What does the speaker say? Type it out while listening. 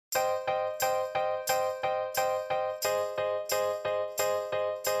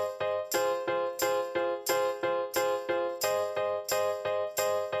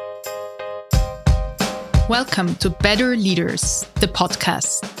Welcome to Better Leaders, the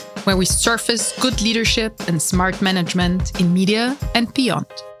podcast, where we surface good leadership and smart management in media and beyond.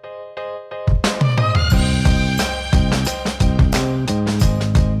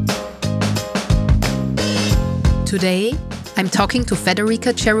 Today, I'm talking to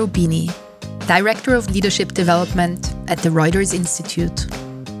Federica Cherubini, Director of Leadership Development at the Reuters Institute.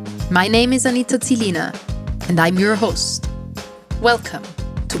 My name is Anita Zilina, and I'm your host. Welcome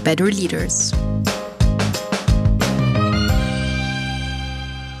to Better Leaders.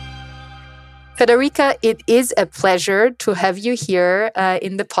 Federica, it is a pleasure to have you here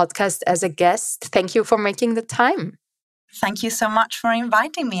in the podcast as a guest. Thank you for making the time. Thank you so much for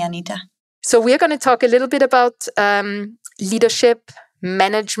inviting me, Anita. So we're going to talk a little bit about leadership,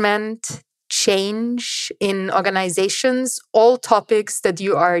 management, change in organizations, all topics that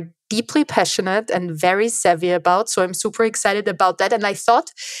you are deeply passionate and very savvy about. So I'm super excited about that. And I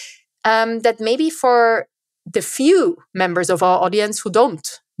thought that maybe for the few members of our audience who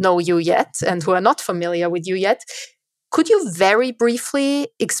don't know you yet and who are not familiar with you yet, could you very briefly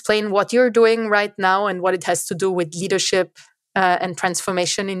explain what you're doing right now and what it has to do with leadership and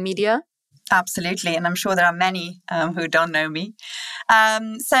transformation in media? Absolutely. And I'm sure there are many who don't know me.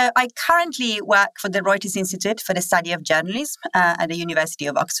 So I currently work for the Reuters Institute for the study of journalism at the University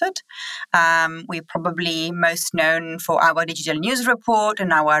of Oxford. We're probably most known for our digital news report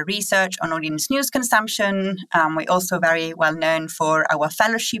and our research on audience news consumption. We're also very well known for our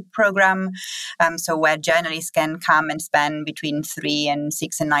fellowship program, so where journalists can come and spend between 3 and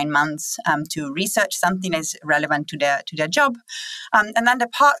 6 and 9 months to research something that's relevant to their job. And then the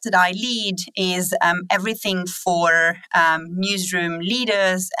part that I lead is everything for newsroom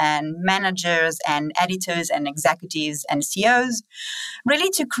leaders and managers and editors and executives and CEOs, really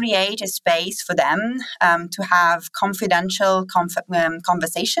to create a space for them to have confidential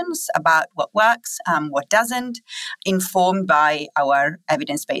conversations about what works, what doesn't, informed by our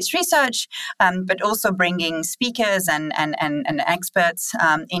evidence-based research, but also bringing speakers and experts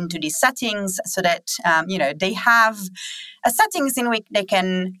into these settings so that they have settings in which they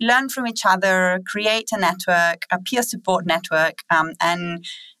can learn from each other, create a network, a peer support network, and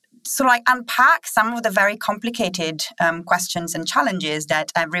sort of unpack some of the very complicated questions and challenges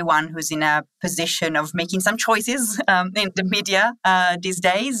that everyone who's in a position of making some choices in the media these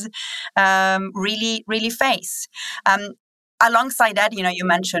days really face. Alongside that, you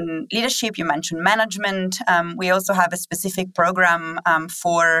mentioned leadership, you mentioned management. We also have a specific program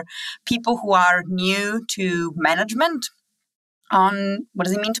for people who are new to management on what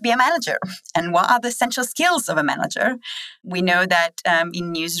does it mean to be a manager and what are the essential skills of a manager. We know that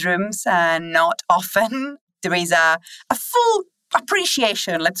in newsrooms, not often there is a full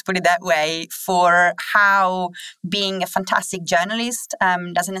appreciation, let's put it that way, for how being a fantastic journalist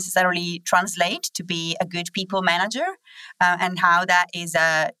doesn't necessarily translate to be a good people manager, and how that is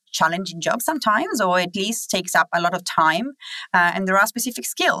a challenging job sometimes, or at least takes up a lot of time. And there are specific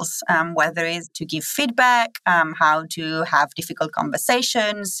skills, whether it's to give feedback, how to have difficult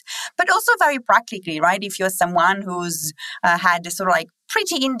conversations, but also very practically, right? If you're someone who's had a sort of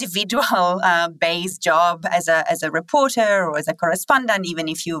pretty individual based job as a reporter or as a correspondent, even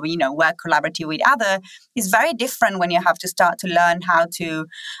if you work collaboratively with others, is very different when you have to start to learn how to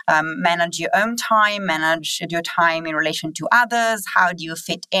manage your own time, manage your time in relation to others. How do you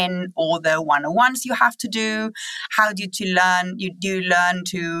fit in all the one-on-ones you have to do? How do you learn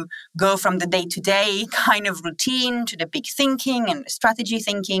to go from the day-to-day kind of routine to the big thinking and strategy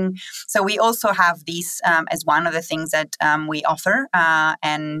thinking? So we also have this as one of the things that we offer.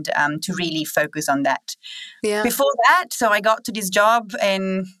 And to really focus on that. Yeah. Before that, so I got to this job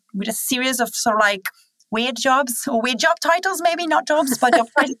with a series of sort of weird jobs, or weird job titles, maybe not jobs, but job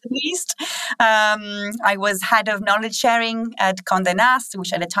titles at least. I was head of knowledge sharing at Condé Nast,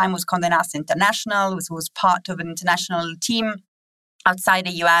 which at the time was Condé Nast International, which was part of an international team outside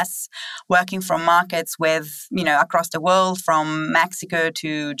the US, working from markets with, across the world, from Mexico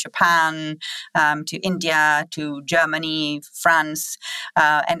to Japan, to India, to Germany, France,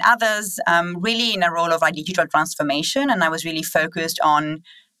 and others, really in a role of digital transformation. And I was really focused on,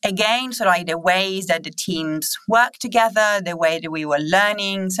 again, the ways that the teams work together, the way that we were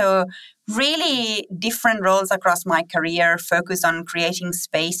learning. So really different roles across my career, focused on creating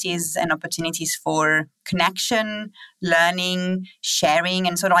spaces and opportunities for connection, learning, sharing,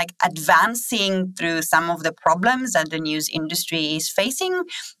 and advancing through some of the problems that the news industry is facing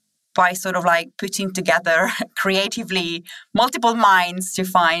by putting together creatively multiple minds to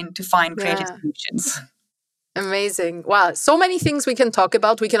find creative solutions. Amazing. Wow. So many things we can talk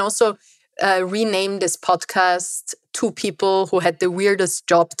about. We can also rename this podcast to people who had the weirdest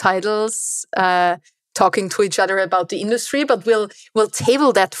job titles talking to each other about the industry, but we'll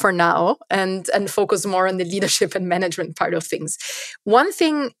table that for now and focus more on the leadership and management part of things. One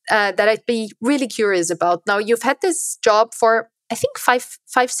thing that I'd be really curious about, now you've had this job for I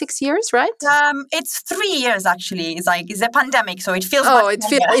think 6 years, right? It's 3 years actually. It's a pandemic, so it feels.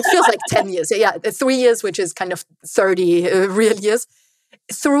 It feels like 10 years. Yeah, 3 years, which is kind of 30 real years.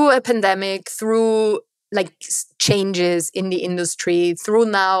 Through a pandemic, through like changes in the industry, through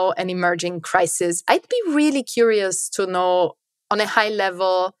now an emerging crisis, I'd be really curious to know on a high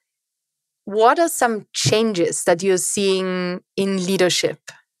level, what are some changes that you're seeing in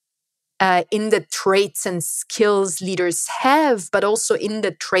leadership, in the traits and skills leaders have, but also in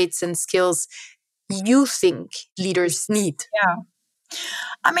the traits and skills you think leaders need? Yeah.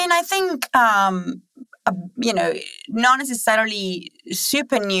 I mean, I think, not necessarily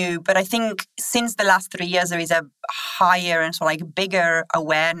super new, but I think since the last 3 years, there is a higher and sort of like bigger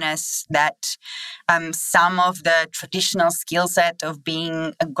awareness that some of the traditional skill set of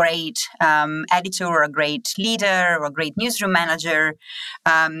being a great editor or a great leader or a great newsroom manager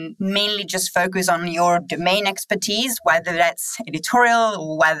mainly just focus on your domain expertise, whether that's editorial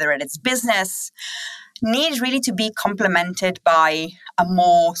or whether it's business, needs really to be complemented by a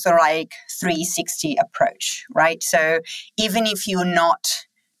more sort of like 360 approach, right? So even if you're not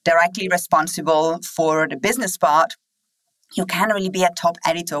directly responsible for the business part, you can't really be a top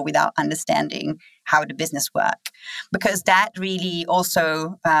editor without understanding how the business work, because that really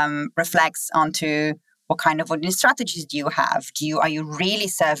also reflects onto what kind of audience strategies do you have? Are you really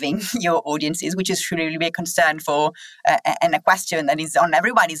serving your audiences, which is really a concern for and a question that is on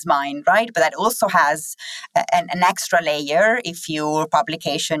everybody's mind, right? But that also has an extra layer if your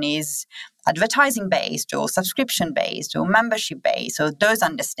publication is advertising based or subscription based or membership based. So those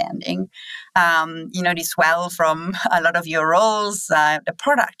understanding, this well from a lot of your roles, the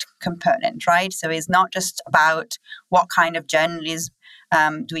product component, right? So it's not just about what kind of journalism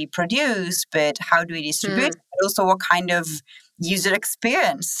do we produce, but how do we distribute, but also what kind of user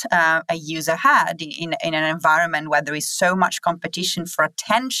experience a user had in an environment where there is so much competition for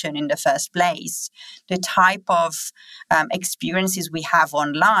attention in the first place. The type of experiences we have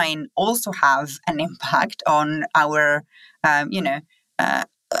online also have an impact on our,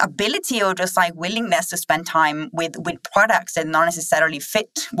 ability or just like willingness to spend time with products that not necessarily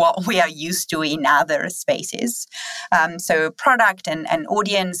fit what we are used to in other spaces. So product and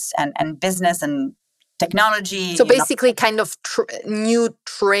audience and business and technology. So basically kind of new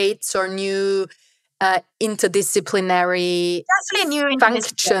traits or new interdisciplinary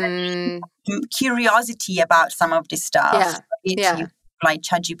function. Curiosity about some of this stuff. Yeah. Like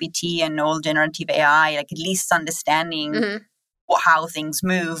ChatGPT and all generative AI, like at least understanding how things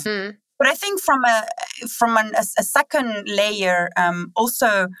move. But I think from a second layer,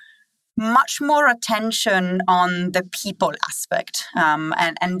 also much more attention on the people aspect.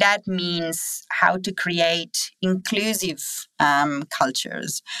 And that means how to create inclusive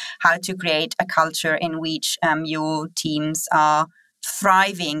cultures, how to create a culture in which your teams are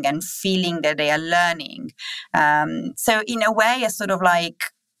thriving and feeling that they are learning. So in a way, a sort of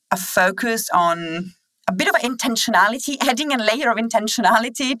like a focus on a bit of intentionality, adding a layer of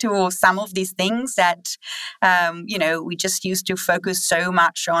intentionality to some of these things that, we just used to focus so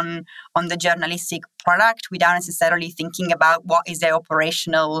much on the journalistic product without necessarily thinking about what is the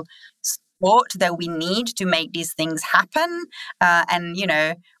operational support that we need to make these things happen.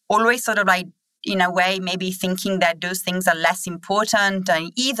 Always sort of like, in a way, maybe thinking that those things are less important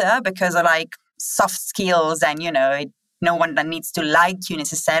either because of like soft skills and, no one that needs to like you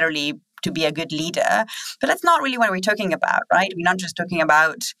necessarily to be a good leader. But that's not really what we're talking about, right? We're not just talking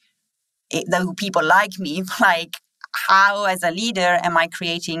about the people like me, like how as a leader am I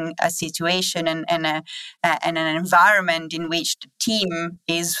creating a situation and an environment in which the team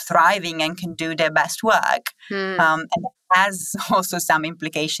is thriving and can do their best work. And that has also some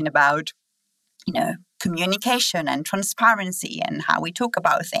implication about communication and transparency and how we talk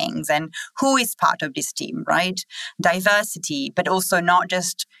about things and who is part of this team, right? Diversity, but also not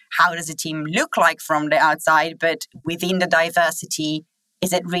just how does a team look like from the outside, but within the diversity,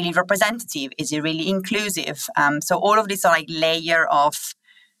 is it really representative? Is it really inclusive? So all of this are like layer of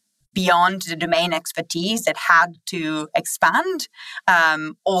beyond the domain expertise that had to expand.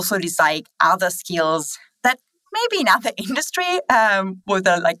 Also these like other skills that maybe in other industry would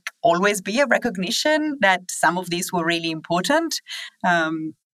there like always be a recognition that some of these were really important.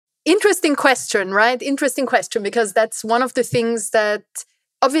 Interesting question, right? Interesting question, because that's one of the things that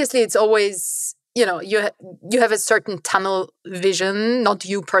obviously it's always, you have a certain tunnel vision, not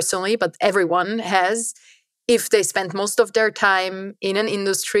you personally, but everyone has. If they spend most of their time in an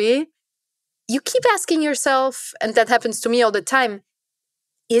industry, you keep asking yourself, and that happens to me all the time,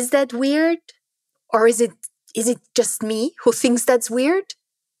 is that weird? Or is it just me who thinks that's weird?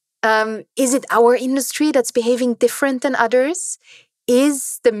 Is it our industry that's behaving different than others?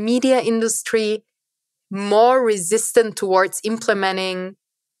 Is the media industry more resistant towards implementing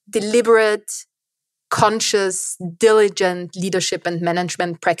deliberate, conscious, diligent leadership and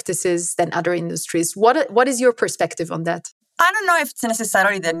management practices than other industries? What is your perspective on that? I don't know if it's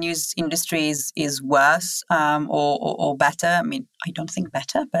necessarily the news industry is worse or better. I mean, I don't think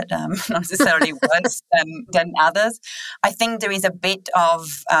better, but not necessarily worse than others. I think there is a bit of,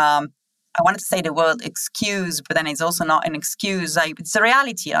 I wanted to say the word excuse, but then it's also not an excuse. Like, it's a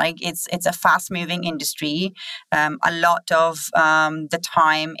reality. Like, it's a fast-moving industry. A lot of the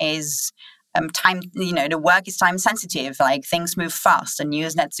time is the work is time sensitive. Like, things move fast, and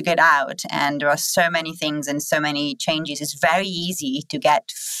news needs to get out, and there are so many things and so many changes. It's very easy to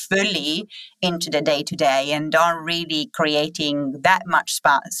get fully into the day to day and aren't really creating that much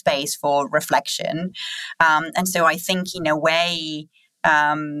space for reflection. And so I think, in a way,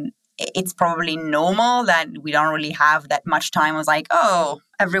 it's probably normal that we don't really have that much time. I was like, oh,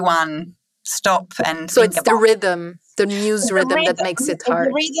 everyone stop and so think it's the rhythm, the news rhythm that makes it hard.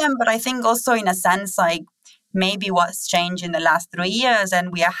 The rhythm, but I think also, in a sense, like, maybe what's changed in the last 3 years,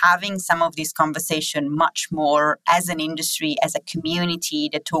 and we are having some of this conversation much more as an industry, as a community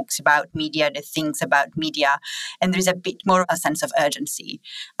that talks about media, that thinks about media, and there's a bit more a sense of urgency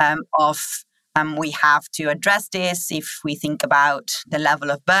of we have to address this if we think about the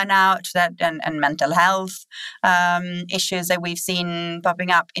level of burnout and mental health issues that we've seen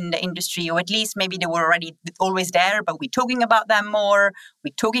popping up in the industry, or at least maybe they were already always there, but we're talking about them more.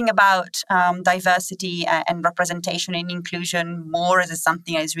 We're talking about diversity and representation and inclusion more as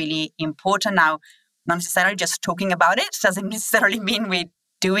something that is really important now. Not necessarily just talking about it doesn't necessarily mean we're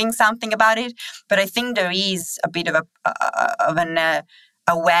doing something about it, but I think there is a bit of an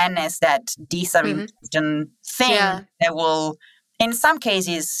awareness that these are important things that will, in some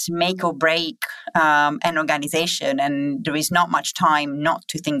cases, make or break an organization, and there is not much time not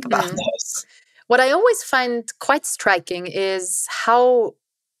to think about this. What I always find quite striking is how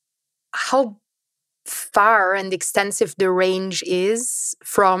far and extensive the range is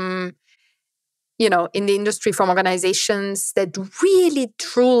from, in the industry, from organizations that really,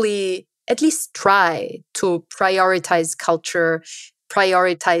 truly, at least try to prioritize culture,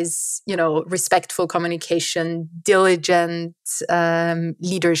 prioritize, respectful communication, diligent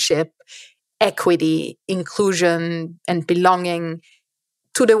leadership, equity, inclusion, and belonging,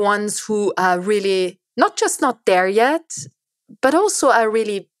 to the ones who are really not just not there yet, but also are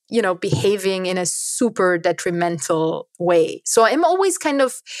really, behaving in a super detrimental way. So I'm always kind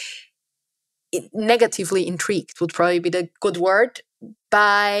of negatively intrigued, would probably be the good word,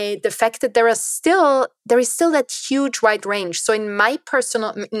 by the fact that there is still that huge wide range. So in my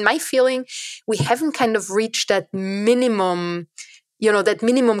feeling, we haven't kind of reached that minimum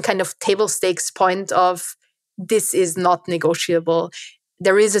kind of table stakes point of this is not negotiable.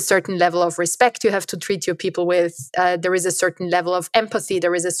 There is a certain level of respect you have to treat your people with. There is a certain level of empathy.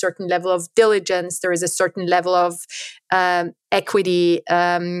 There is a certain level of diligence. There is a certain level of equity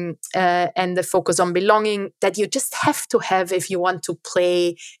and the focus on belonging that you just have to have if you want to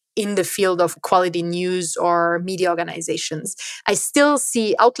play in the field of quality news or media organizations. I still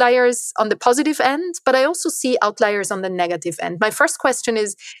see outliers on the positive end, but I also see outliers on the negative end. My first question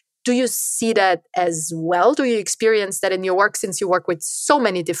is, do you see that as well? Do you experience that in your work, since you work with so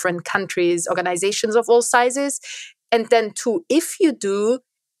many different countries, organizations of all sizes? And then two, if you do,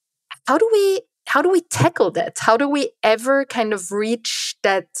 how do we tackle that? How do we ever kind of reach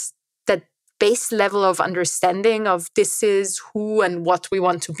that base level of understanding of this is who and what we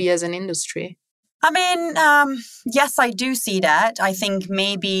want to be as an industry? I mean, yes, I do see that. I think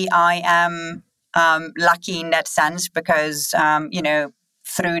maybe I am lucky in that sense because,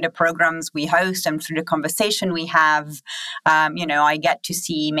 through the programs we host and through the conversation we have, I get to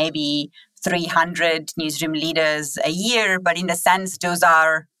see maybe 300 newsroom leaders a year, but in the sense those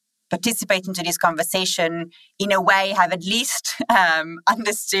are participating to this conversation in a way have at least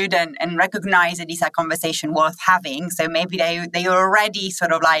understood and recognized that these are conversation worth having. So maybe they already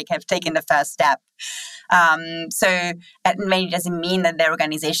sort of like have taken the first step. So that maybe doesn't mean that their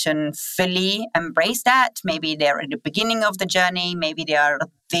organization fully embrace that. Maybe they're at the beginning of the journey. Maybe they are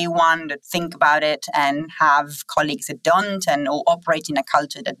the one that think about it and have colleagues that don't or operate in a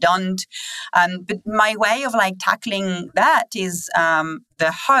culture that don't. But my way of like tackling that is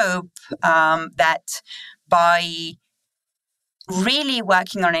the hope that by really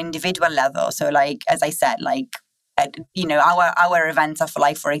working on an individual level. So like, as I said, like, our events are for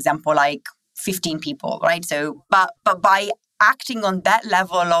like, for example, like 15 people, right? So, but by acting on that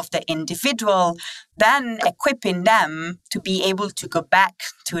level of the individual, then equipping them to be able to go back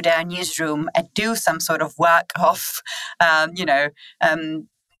to their newsroom and do some sort of work of,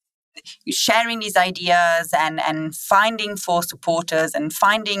 sharing these ideas and finding for supporters and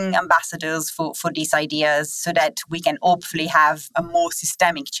finding ambassadors for these ideas so that we can hopefully have a more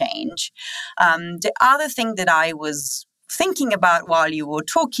systemic change. The other thing that I was thinking about while you were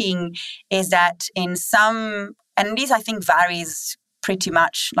talking is that in some, and this I think varies pretty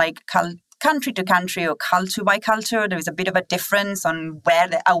much like country to country or culture by culture, there is a bit of a difference on where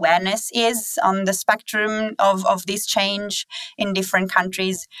the awareness is on the spectrum of this change in different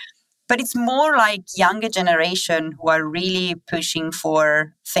countries. But it's more like younger generation who are really pushing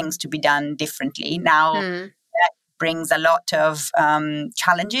for things to be done differently. Now, that brings a lot of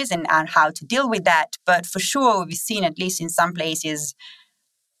challenges and how to deal with that. But for sure, we've seen, at least in some places,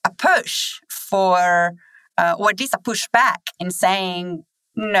 a push for, or at least a pushback in saying,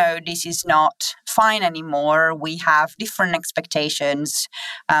 no, this is not fine anymore. We have different expectations,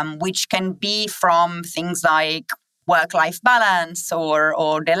 which can be from things like work-life balance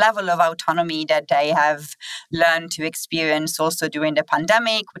or the level of autonomy that they have learned to experience also during the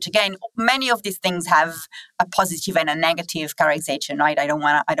pandemic, which again, many of these things have a positive and a negative characterization, right? I don't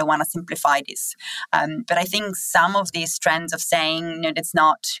want to simplify this. But I think some of these trends of saying, no, that's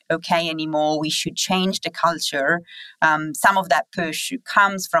not okay anymore, we should change the culture, some of that push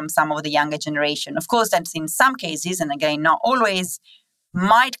comes from some of the younger generation. Of course, that's in some cases, and again, not always,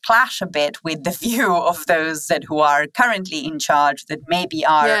 might clash a bit with the view of those who are currently in charge, that maybe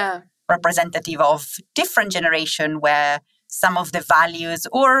are representative of different generation, where some of the values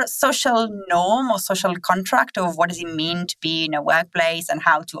or social norm or social contract of what does it mean to be in a workplace and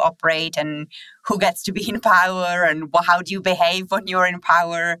how to operate and who gets to be in power and how do you behave when you're in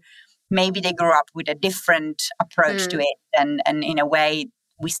power, maybe they grew up with a different approach to it. And in a way,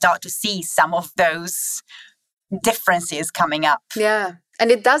 we start to see some of those differences coming up. Yeah.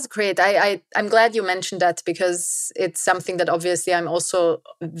 And it does create, I'm glad you mentioned that, because it's something that obviously I'm also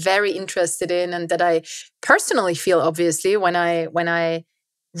very interested in, and that I personally feel obviously when I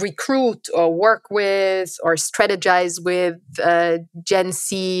recruit or work with or strategize with Gen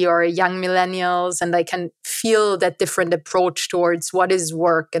Z or young millennials, and I can feel that different approach towards what is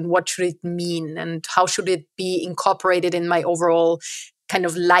work and what should it mean and how should it be incorporated in my overall kind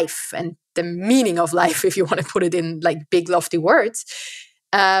of life and the meaning of life, if you want to put it in like big lofty words.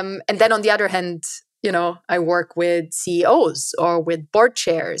 And then on the other hand, I work with CEOs or with board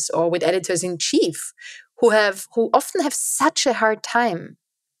chairs or with editors in chief who often have such a hard time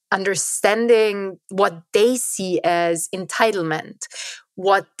understanding what they see as entitlement,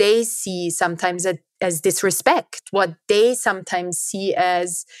 what they see sometimes as disrespect, what they sometimes see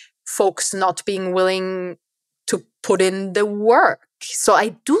as folks not being willing to put in the work. So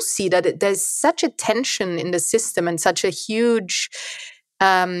I do see that there's such a tension in the system and such a huge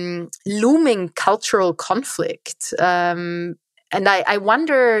looming cultural conflict. And I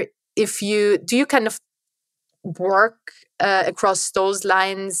wonder if you kind of work across those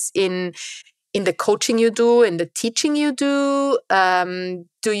lines in the coaching you do, in the teaching you do.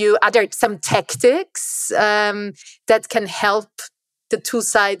 Are there some tactics that can help the two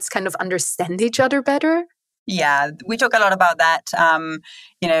sides kind of understand each other better? Yeah, we talk a lot about that.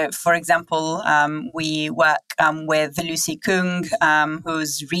 For example, we work with Lucy Kung,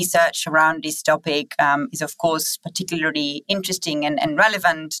 whose research around this topic is, of course, particularly interesting and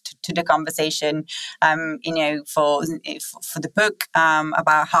relevant to the conversation. For the book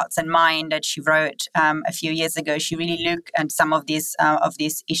about hearts and mind that she wrote a few years ago, she really looked at some of this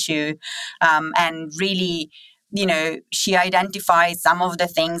issue and really, she identifies some of the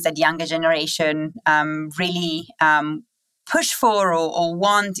things that younger generation really push for or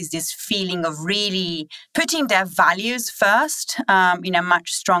want, is this feeling of really putting their values first in a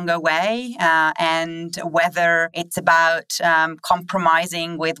much stronger way. And whether it's about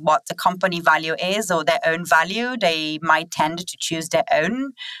compromising with what the company value is or their own value, they might tend to choose their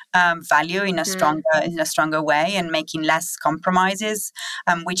own value in a stronger way and making less compromises,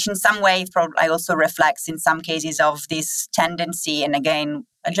 which in some way probably also reflects in some cases of this tendency, and again,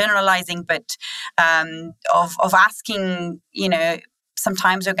 generalizing, but of asking,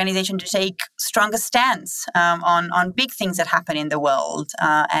 sometimes organization to take stronger stance on big things that happen in the world,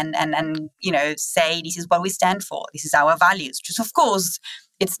 and say this is what we stand for, this is our values. Just of course,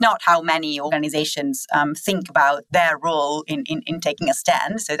 it's not how many organizations think about their role in taking a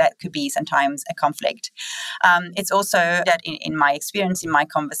stand. So that could be sometimes a conflict. It's also that in my experience, in my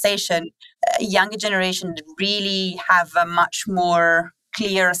conversation, younger generation really have a much more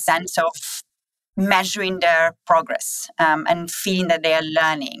clear sense of measuring their progress and feeling that they are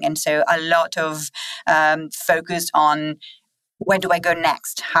learning. And so a lot of focus on where do I go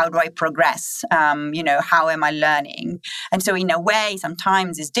next? How do I progress? How am I learning? And so in a way,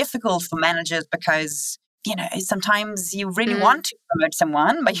 sometimes it's difficult for managers because sometimes you really want to promote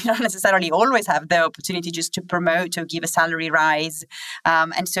someone, but you don't necessarily always have the opportunity just to promote or give a salary rise.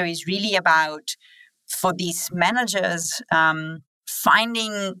 And so it's really about, for these managers,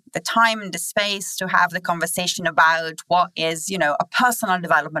 finding the time and the space to have the conversation about what is, a personal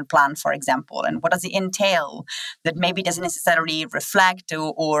development plan, for example, and what does it entail that maybe doesn't necessarily reflect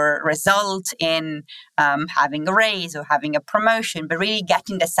or result in having a raise or having a promotion, but really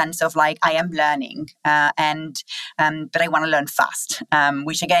getting the sense of like, I am learning but I want to learn fast,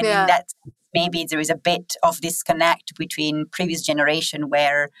 which again, in that maybe there is a bit of disconnect between previous generation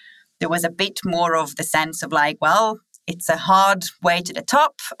where there was a bit more of the sense of like, well, it's a hard way to the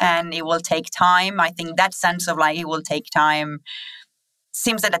top and it will take time. I think that sense of like, it will take time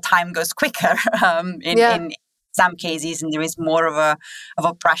seems that the time goes quicker in some cases, and there is more of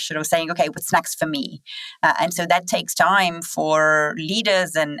a pressure of saying, okay, what's next for me? And so that takes time for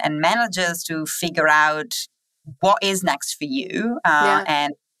leaders and managers to figure out what is next for you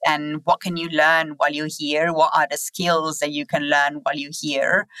and what can you learn while you're here? What are the skills that you can learn while you're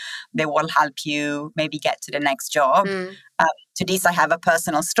here that will help you maybe get to the next job? To this, I have a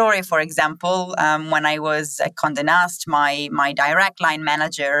personal story. For example, when I was at Condé Nast, my direct line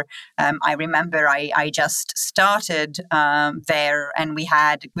manager, I remember I just started there, and we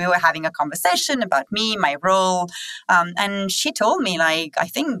were having a conversation about me, my role, and she told me, like, I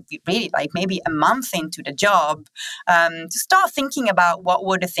think really like maybe a month into the job, to start thinking about what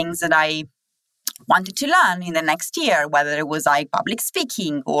were the things that I wanted to learn in the next year, whether it was like public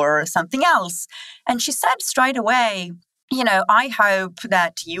speaking or something else. And she said straight away, I hope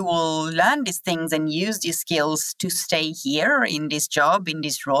that you will learn these things and use these skills to stay here in this job, in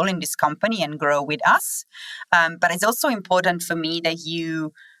this role, in this company and grow with us. But it's also important for me that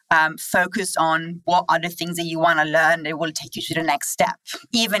you focus on what are the things that you want to learn that will take you to the next step,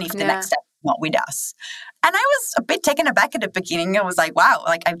 even if the next step is not with us. And I was a bit taken aback at the beginning. I was like, wow,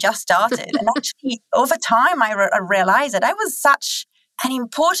 like I've just started. And actually, over time, I realized that I was such an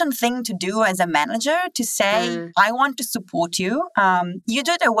important thing to do as a manager, to say, I want to support you. You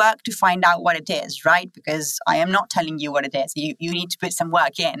do the work to find out what it is, right? Because I am not telling you what it is. You need to put some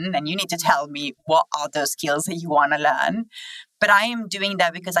work in and you need to tell me what are those skills that you want to learn. But I am doing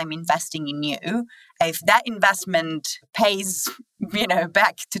that because I'm investing in you. If that investment pays,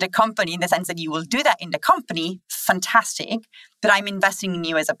 back to the company in the sense that you will do that in the company, fantastic. But I'm investing in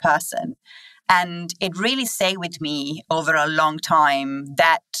you as a person. And it really stayed with me over a long time,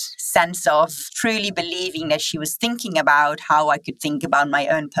 that sense of truly believing that she was thinking about how I could think about my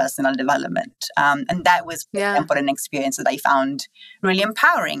own personal development. And that was an important experience that I found really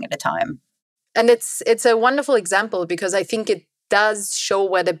empowering at the time. And it's a wonderful example, because I think it does show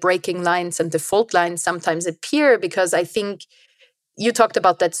where the breaking lines and the fault lines sometimes appear, because I think you talked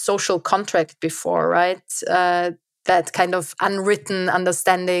about that social contract before, right? That kind of unwritten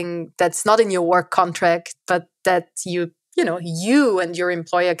understanding that's not in your work contract, but that you and your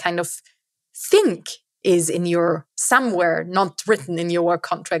employer kind of think is in your somewhere, not written in your work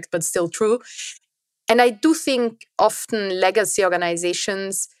contract, but still true. And I do think often legacy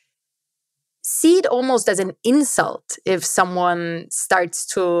organizations see it almost as an insult if someone starts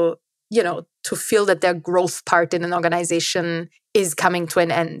to feel that their growth part in an organization is coming to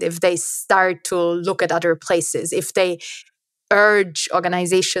an end, if they start to look at other places, if they urge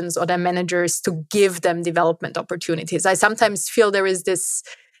organizations or their managers to give them development opportunities. I sometimes feel there is this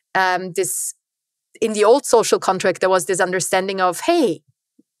in the old social contract, there was this understanding of, hey,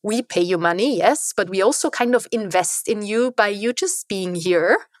 we pay you money, yes, but we also kind of invest in you by you just being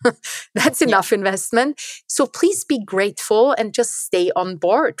here. That's enough investment. So please be grateful and just stay on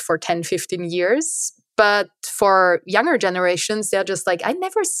board for 10, 15 years. But for younger generations, they're just like, I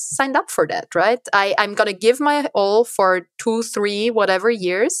never signed up for that, right? I'm going to give my all for 2, 3, whatever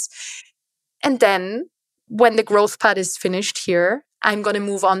years. And then when the growth path is finished here, I'm going to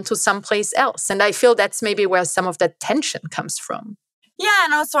move on to someplace else. And I feel that's maybe where some of that tension comes from. Yeah,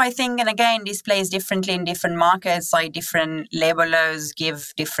 and also I think, and again, this plays differently in different markets. Like different labor laws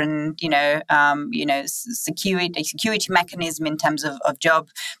give different, security mechanism in terms of job.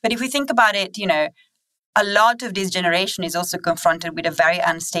 But if we think about it, a lot of this generation is also confronted with a very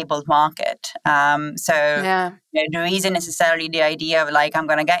unstable market. There isn't necessarily the idea of like, I'm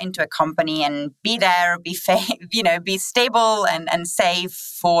going to get into a company and be there, be stable and safe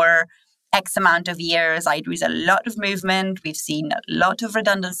for X amount of years, there is a lot of movement. We've seen a lot of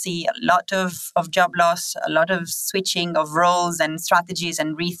redundancy, a lot of job loss, a lot of switching of roles and strategies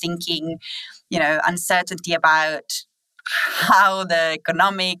and rethinking, uncertainty about how the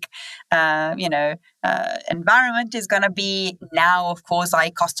economic, environment is going to be. Now, of course,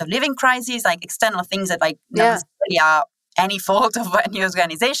 cost of living crisis, external things that not necessarily are any fault of any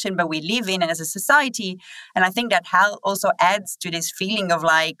organization, but we live in as a society. And I think that also adds to this feeling of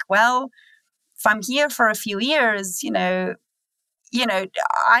well, if I'm here for a few years, I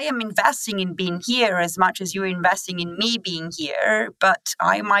am investing in being here as much as you're investing in me being here, but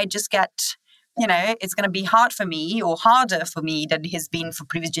I might just get, it's going to be hard for me or harder for me than it has been for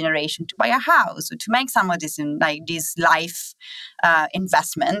previous generation to buy a house or to make some of this these life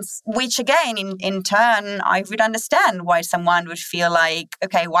investments, which again, in turn, I would understand why someone would feel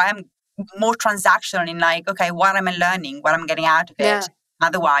okay, why I'm more transactional in okay, what am I learning, what I'm getting out of it?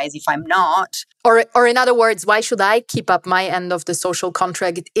 Otherwise, if I'm not. Or in other words, why should I keep up my end of the social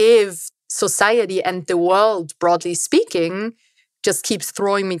contract if society and the world, broadly speaking, just keeps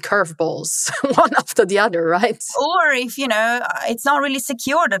throwing me curveballs one after the other, right? Or if, it's not really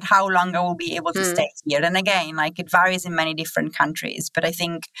secure that how long I will be able to stay here. And again, it varies in many different countries. But I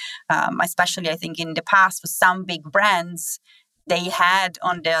think, especially I think in the past for some big brands, they had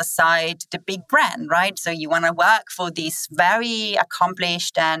on their side the big brand, right? So you want to work for this very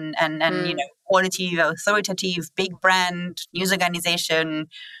accomplished and quality, authoritative, big brand, news organization.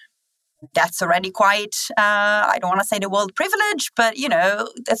 That's already quite, I don't want to say the word privilege, but,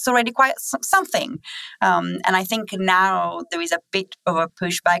 that's already quite something. And I think now there is a bit of a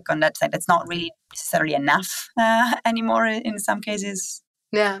pushback on that side. That's not really necessarily enough anymore in some cases.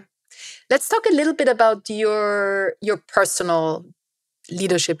 Yeah. Let's talk a little bit about your personal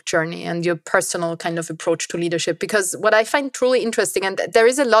leadership journey and your personal kind of approach to leadership, because what I find truly interesting, and there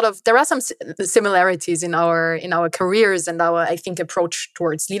are some similarities in our careers and our, I think, approach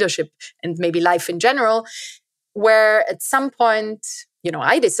towards leadership and maybe life in general, where at some point,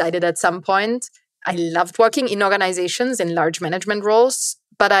 I decided at some point I loved working in organizations in large management roles,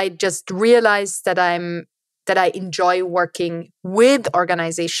 but I just realized that I enjoy working with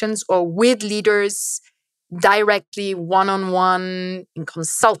organizations or with leaders directly, one-on-one, in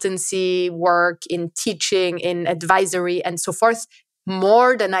consultancy work, in teaching, in advisory, and so forth,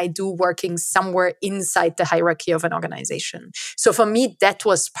 more than I do working somewhere inside the hierarchy of an organization. So for me, that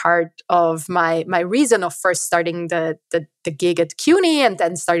was part of my reason of first starting the gig at CUNY and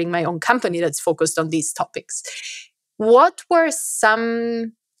then starting my own company that's focused on these topics. What were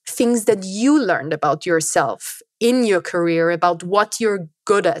some things that you learned about yourself in your career, about what you're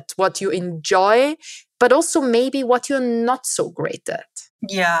good at, what you enjoy, but also maybe what you're not so great at?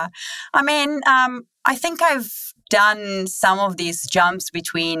 Yeah. I mean, I think I've done some of these jumps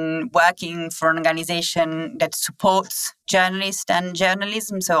between working for an organization that supports journalists and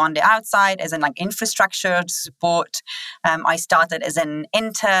journalism. So on the outside, as an infrastructure to support, I started as an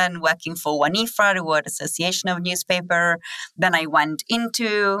intern working for WANIFRA, the World Association of Newspaper. Then I went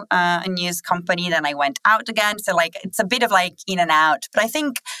into a news company. Then I went out again. So it's a bit of in and out. But I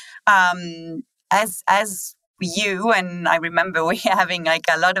think as you and I remember we having a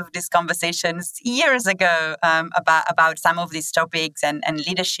lot of these conversations years ago about some of these topics and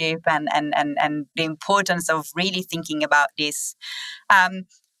leadership and the importance of really thinking about this.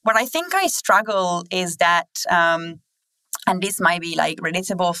 What I think I struggle is that, and this might be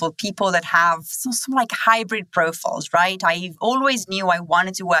relatable for people that have some hybrid profiles, right? I always knew I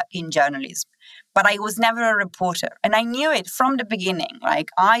wanted to work in journalism, but I was never a reporter, and I knew it from the beginning.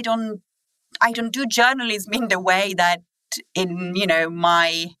 I don't do journalism in the way that in,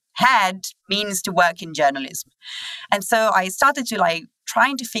 my head means to work in journalism. And so I started to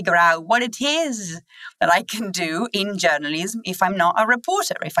trying to figure out what it is that I can do in journalism if I'm not a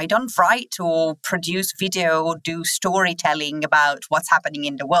reporter, if I don't write or produce video or do storytelling about what's happening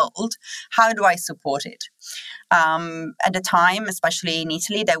in the world. How do I support it? At the time, especially in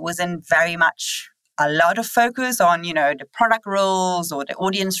Italy, there wasn't very much a lot of focus on, the product roles or the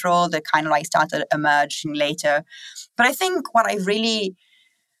audience role that kind of started emerging later. But I think what I really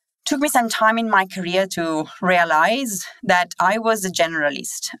took me some time in my career to realize that I was a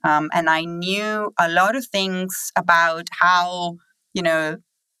generalist, and I knew a lot of things about how, the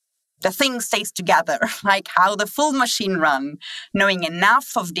thing stays together, how the full machine run, knowing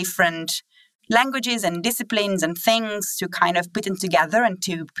enough of different languages and disciplines and things to kind of put them together and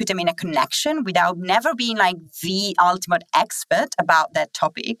to put them in a connection without never being the ultimate expert about that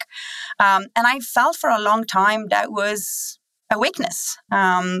topic. And I felt for a long time that was a weakness,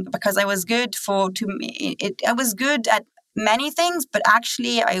 because I was good I was good at many things, but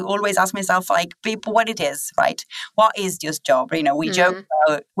actually I always ask myself, like, people, what it is, right? What is this job? We joke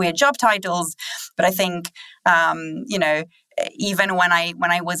about we're job titles, but I think, even when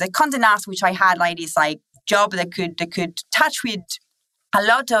I was a Condé Nast, which I had like this like job that could touch with a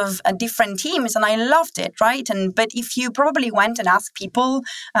lot of different teams, and I loved it, right? But if you probably went and asked people,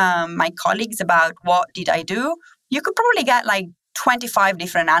 my colleagues, about what did I do, you could probably get like 25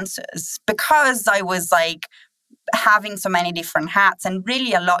 different answers, because I was like having so many different hats. And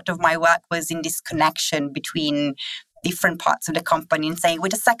really a lot of my work was in this connection between different parts of the company and saying,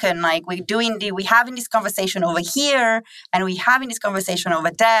 wait a second, like we're having this conversation over here and we're having this conversation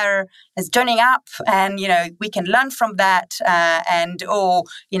over there. It's joining up, and we can learn from that.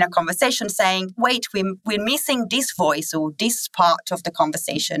 Conversation saying, wait, we're missing this voice or this part of the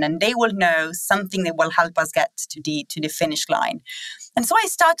conversation, and they will know something that will help us get to the finish line. And so I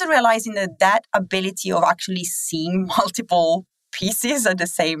started realizing that ability of actually seeing multiple pieces at the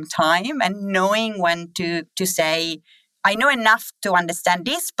same time and knowing when to say, I know enough to understand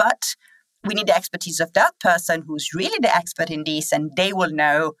this, but we need the expertise of that person who's really the expert in this, and they will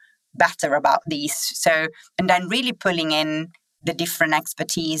know better about these. So, and then really pulling in the different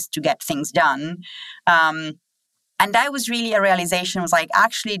expertise to get things done. And that was really a realization, was like,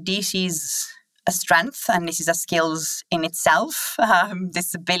 actually, this is a strength and this is a skills in itself,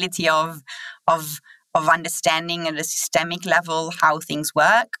 this ability of understanding at a systemic level how things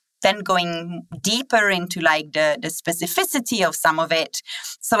work, then going deeper into like the specificity of some of it.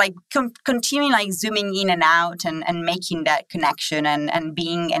 So like continuing like zooming in and out and making that connection and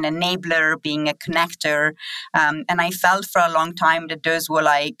being an enabler, being a connector. And I felt for a long time that those were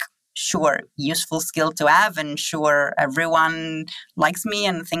like, sure, useful skill to have, and sure, everyone likes me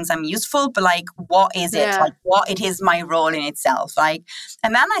and thinks I'm useful, but like, what is it? Like, what it is my role in itself? Like,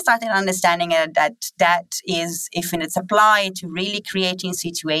 and then I started understanding it that is, if it's applied to really creating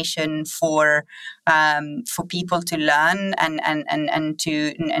situation for people to learn and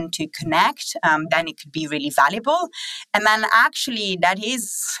to connect, then it could be really valuable. And then actually, that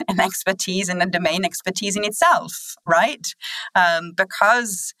is an expertise and a domain expertise in itself, right?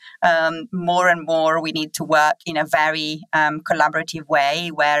 Because more and more we need to work in a very collaborative way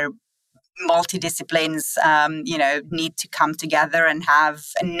where multidisciplines need to come together and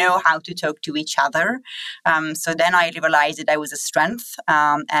know how to talk to each other. So then I realized that that was a strength,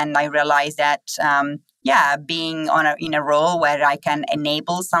 and I realized that being in a role where I can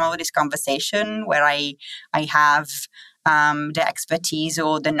enable some of this conversation, where I have the expertise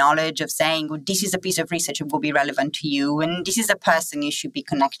or the knowledge of saying, well, this is a piece of research that will be relevant to you, and this is a person you should be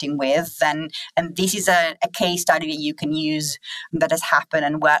connecting with, and this is a case study that you can use that has happened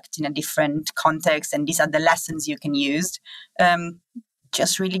and worked in a different context, and these are the lessons you can use,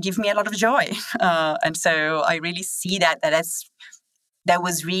 just really give me a lot of joy. And so I really see that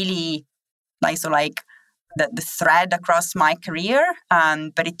was really the thread across my career,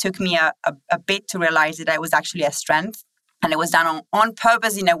 but it took me a bit to realize that that was actually a strength. And it was done on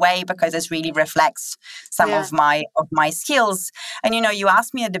purpose in a way, because it really reflects some of my skills. And, you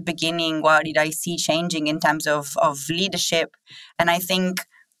asked me at the beginning, what did I see changing in terms of leadership? And I think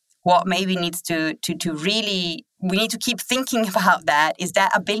what maybe needs to really, we need to keep thinking about that, is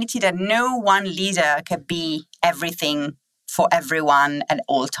that ability that no one leader can be everything for everyone at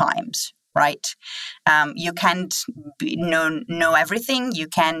all times. Right? You can't know everything. You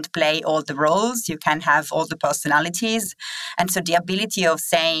can't play all the roles. You can't have all the personalities. And so the ability of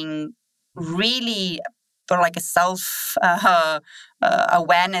saying, really, for like a self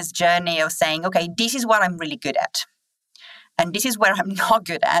awareness journey of saying, okay, this is what I'm really good at, and this is where I'm not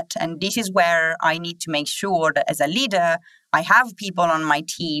good at, and this is where I need to make sure that as a leader, I have people on my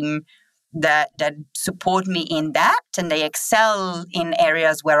team that support me in that, and they excel in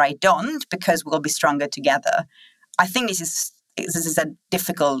areas where I don't, because we'll be stronger together. I think this is a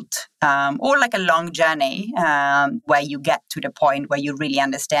difficult or like a long journey where you get to the point where you really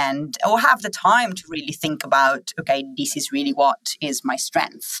understand or have the time to really think about, okay, this is really what is my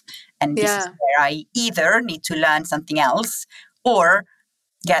strength, and this is where I either need to learn something else or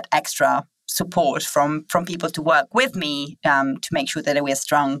get extra support from people to work with me to make sure that we're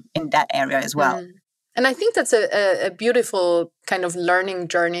strong in that area as well. And I think that's a beautiful kind of learning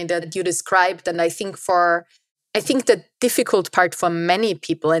journey that you described. And I think the difficult part for many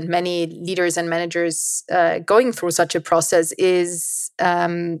people and many leaders and managers going through such a process is,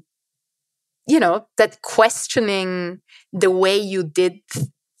 that questioning the way you did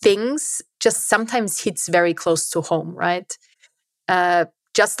things just sometimes hits very close to home, right?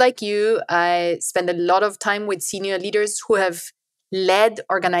 Just like you, I spend a lot of time with senior leaders who have led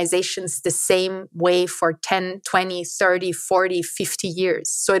organizations the same way for 10, 20, 30, 40, 50 years.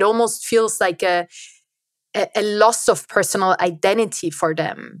 So it almost feels like a loss of personal identity for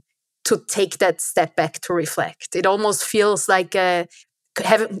them to take that step back to reflect. It almost feels like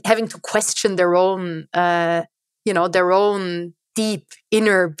having to question their own, their own deep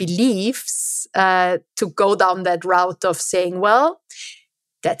inner beliefs to go down that route of saying, well,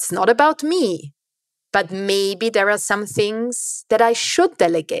 that's not about me. But maybe there are some things that I should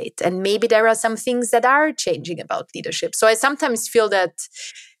delegate. And maybe there are some things that are changing about leadership. So I sometimes feel that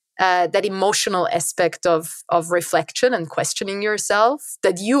that emotional aspect of reflection and questioning yourself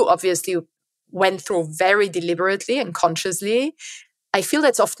that you obviously went through very deliberately and consciously, I feel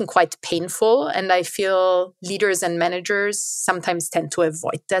that's often quite painful. And I feel leaders and managers sometimes tend to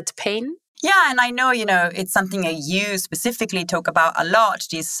avoid that pain. Yeah, and I know, it's something that you specifically talk about a lot,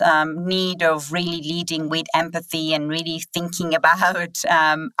 this need of really leading with empathy and really thinking about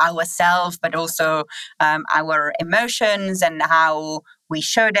ourselves, but also our emotions and how we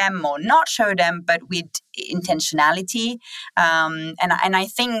show them or not show them, but with intentionality. And I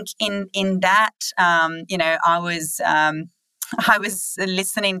think in that, I was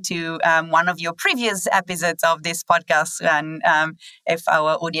listening to one of your previous episodes of this podcast, and if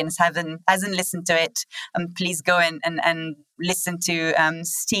our audience hasn't listened to it, please go and listen to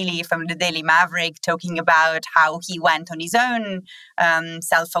Steely from the Daily Maverick talking about how he went on his own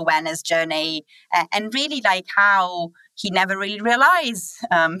self-awareness journey, and really like how he never really realized,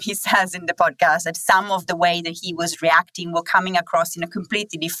 he says in the podcast, that some of the way that he was reacting were coming across in a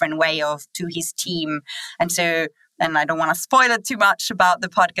completely different way to his team. And I don't want to spoil it too much about the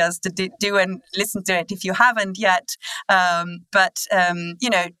podcast, to do and listen to it if you haven't yet. But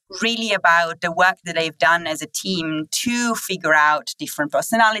really about the work that they've done as a team to figure out different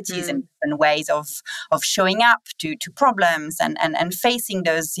personalities and different ways of showing up to problems and facing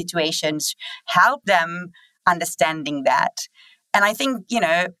those situations, help them understanding that. And I think,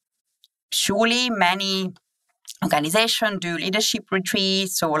 surely many organization do leadership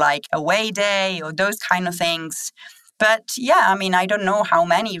retreats or like away day or those kind of things. But yeah, I mean, I don't know how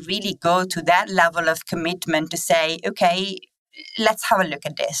many really go to that level of commitment to say, okay, let's have a look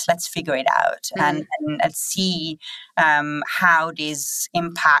at this. Let's figure it out and let's see how this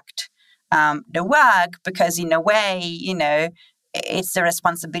impact the work. Because in a way, it's the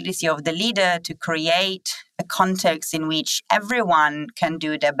responsibility of the leader to create a context in which everyone can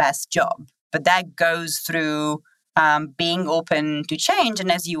do their best job. But that goes through being open to change.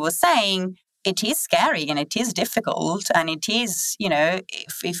 And as you were saying, it is scary and it is difficult. And it is,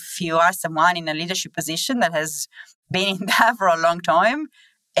 if you are someone in a leadership position that has been in that for a long time,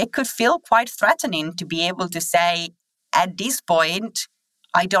 it could feel quite threatening to be able to say, at this point,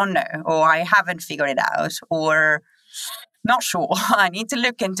 I don't know, or I haven't figured it out, or not sure, I need to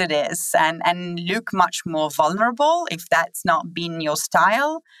look into this and look much more vulnerable if that's not been your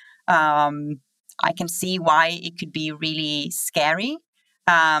style. I can see why it could be really scary.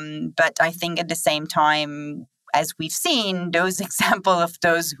 But I think at the same time, as we've seen, those examples of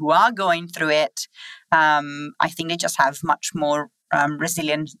those who are going through it, I think they just have much more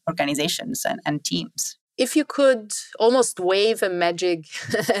resilient organizations and teams. If you could almost wave a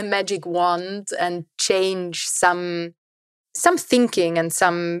magic wand and change some thinking and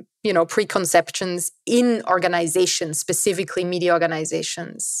some preconceptions in organizations, specifically media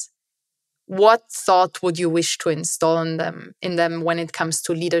organizations, what thought would you wish to install in them when it comes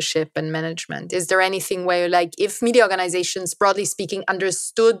to leadership and management? Is there anything where, like, if media organizations, broadly speaking,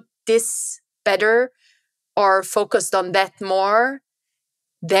 understood this better or focused on that more,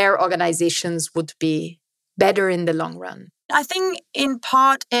 their organizations would be better in the long run? I think in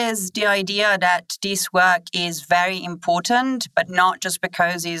part is the idea that this work is very important, but not just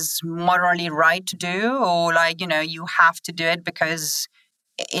because it's morally right to do, or you have to do it because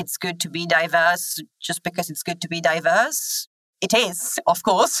it's good to be diverse just because it's good to be diverse. It is, of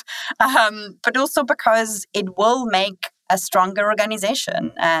course, but also because it will make a stronger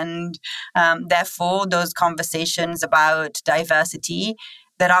organization. And therefore, those conversations about diversity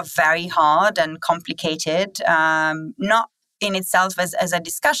that are very hard and complicated, not in itself as a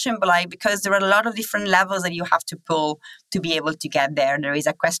discussion, but because there are a lot of different levels that you have to pull to be able to get there. There is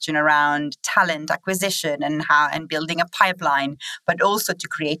a question around talent acquisition and building a pipeline, but also to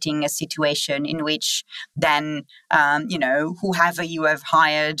creating a situation in which then, whoever you have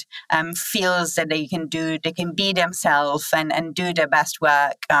hired feels that they can be themselves and do their best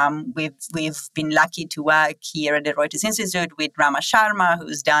work. We've been lucky to work here at the Reuters Institute with Rama Sharma,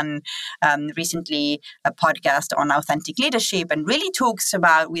 who's done recently a podcast on authentic leadership and really talks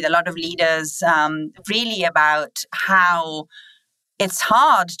about, with a lot of leaders, really about how it's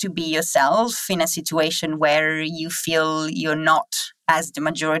hard to be yourself in a situation where you feel you're not as the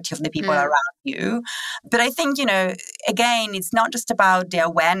majority of the people around you. But I think, again, it's not just about the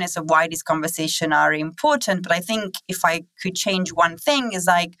awareness of why this conversation are important. But I think if I could change one thing is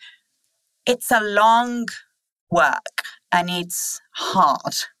like, it's a long work and it's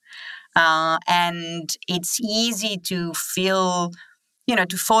hard. And it's easy to feel,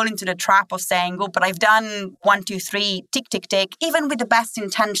 to fall into the trap of saying, oh, but I've done 1, 2, 3, tick, tick, tick, even with the best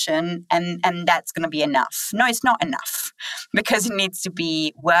intention, and that's going to be enough. No, it's not enough, because it needs to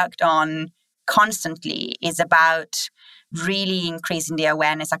be worked on constantly. It's about really increasing the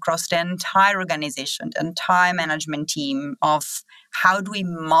awareness across the entire organization, the entire management team of how do we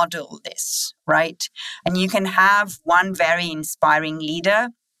model this, right? And you can have one very inspiring leader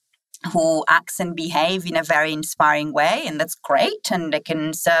who acts and behave in a very inspiring way, and that's great, and they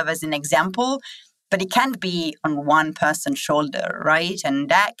can serve as an example, but it can't be on one person's shoulder, right? And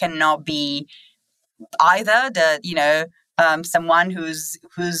that cannot be either someone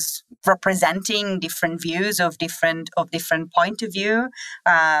who's representing different views of different point of view,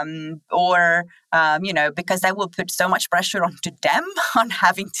 or because that will put so much pressure onto them on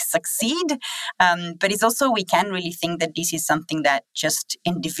having to succeed. But it's also, we can really think that this is something that just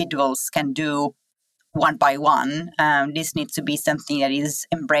individuals can do one by one. This needs to be something that is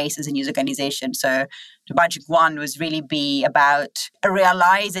embraced as a news organization. So the Magic One was really be about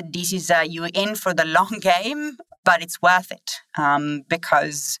realize that this is you're in for the long game, but it's worth it,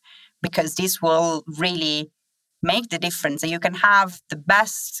 because this will really make the difference. And you can have the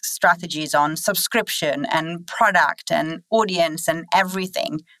best strategies on subscription and product and audience and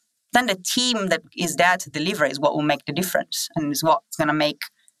everything. Then the team that is there to deliver is what will make the difference, and is what's going to make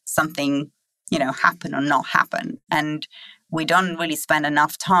something happen or not happen. And we don't really spend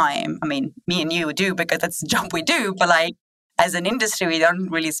enough time. I mean, me and you do, because that's the job we do. But like, as an industry, we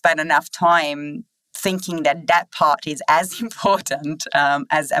don't really spend enough time thinking that part is as important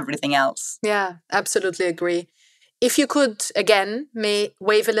as everything else. Yeah, absolutely agree. If you could, again,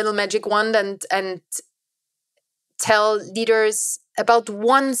 wave a little magic wand and tell leaders about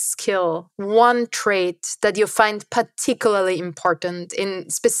one skill, one trait that you find particularly important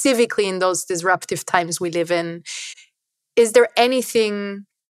specifically in those disruptive times we live in. Is there anything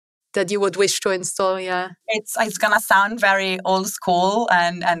that you would wish to install? Yeah, it's gonna sound very old school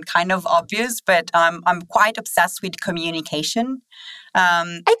and kind of obvious, but I'm quite obsessed with communication.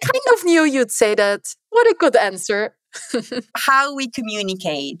 I kind of knew you'd say that. What a good answer. How we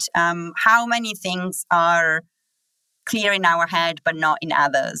communicate, how many things are clear in our head but not in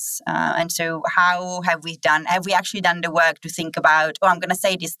others, and so how have we actually done the work to think about, I'm going to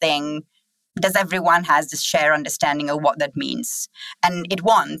say this thing, does everyone has this shared understanding of what that means? And it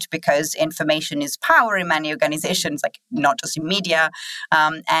won't, because information is power in many organizations, like not just in media,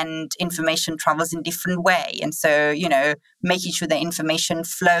 and information travels in different way. And so, making sure that information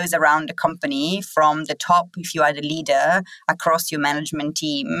flows around the company from the top, if you are the leader, across your management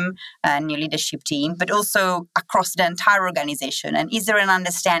team and your leadership team, but also across the entire organization. And is there an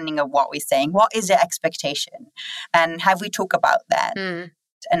understanding of what we're saying? What is the expectation? And have we talked about that?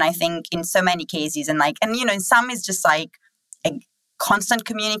 And I think in so many cases, and some is just like a constant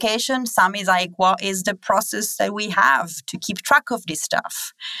communication. Some is like, what is the process that we have to keep track of this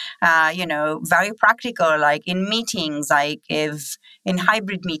stuff? Very practical, like in meetings, like if in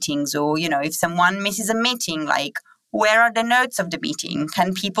hybrid meetings, or, if someone misses a meeting, like where are the notes of the meeting?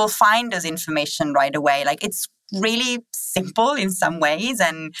 Can people find this information right away? Like, it's really simple in some ways.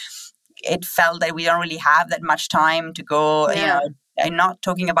 And it felt that we don't really have that much time to go, I'm not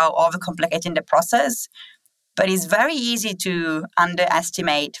talking about overcomplicating the process, but it's very easy to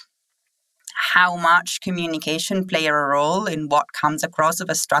underestimate how much communication play a role in what comes across of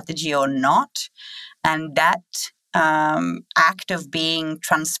a strategy or not. And that act of being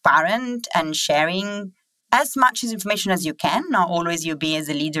transparent and sharing as much information as you can, not always you be as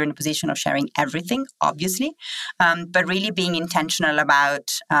a leader in a position of sharing everything, obviously, but really being intentional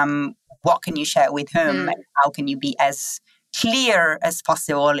about what can you share with whom, and how can you be as clear as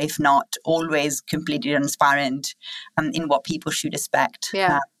possible, if not always completely transparent in what people should expect.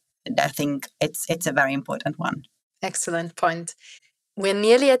 I think it's a very important one. Excellent point. We're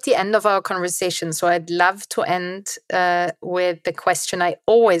nearly at the end of our conversation, so I'd love to end with the question I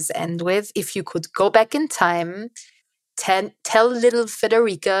always end with. If you could go back in time, tell little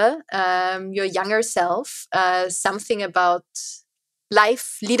Federica, your younger self, something about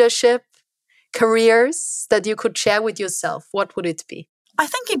life, leadership, careers that you could share with yourself, what would it be? I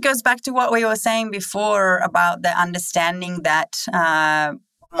think it goes back to what we were saying before about the understanding that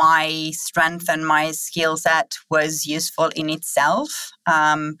my strength and my skill set was useful in itself.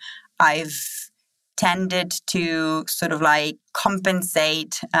 I've tended to sort of like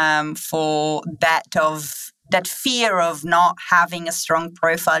compensate for that fear of not having a strong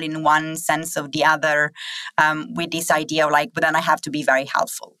profile in one sense or the other, with this idea of like, but then I have to be very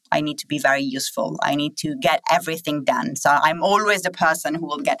helpful. I need to be very useful. I need to get everything done. So I'm always the person who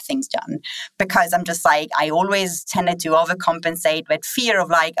will get things done, because I'm just like, I always tended to overcompensate with fear of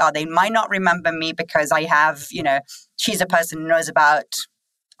like, oh, they might not remember me because I have, she's a person who knows about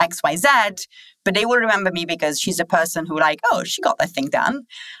XYZ, but they will remember me because she's a person who like, oh, she got that thing done.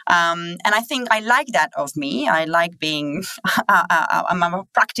 And I think I like that of me. I like being, I'm a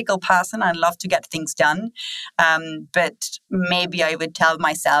practical person. I love to get things done. But maybe I would tell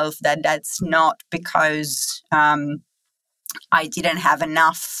myself that that's not because I didn't have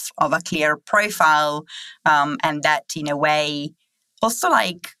enough of a clear profile, and that in a way also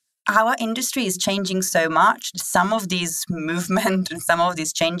like, our industry is changing so much. Some of these movement and some of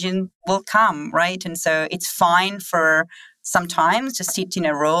these changing will come, right? And so it's fine for sometimes to sit in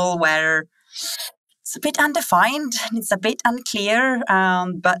a role where it's a bit undefined and it's a bit unclear,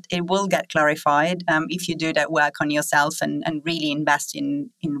 but it will get clarified if you do that work on yourself and really invest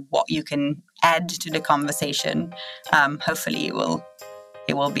in what you can add to the conversation. Hopefully it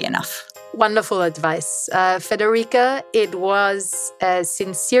will be enough. Wonderful advice. Federica, it was a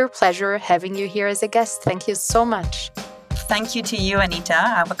sincere pleasure having you here as a guest. Thank you so much. Thank you to you, Anita.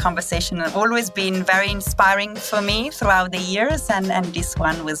 Our conversation has always been very inspiring for me throughout the years, and this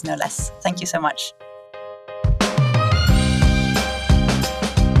one was no less. Thank you so much.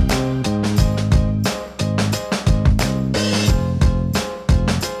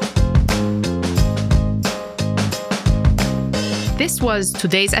 This was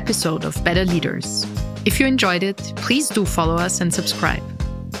today's episode of Better Leaders. If you enjoyed it, please do follow us and subscribe.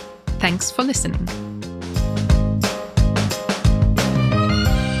 Thanks for listening.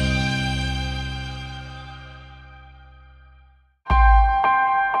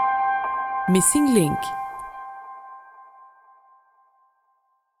 Missing Link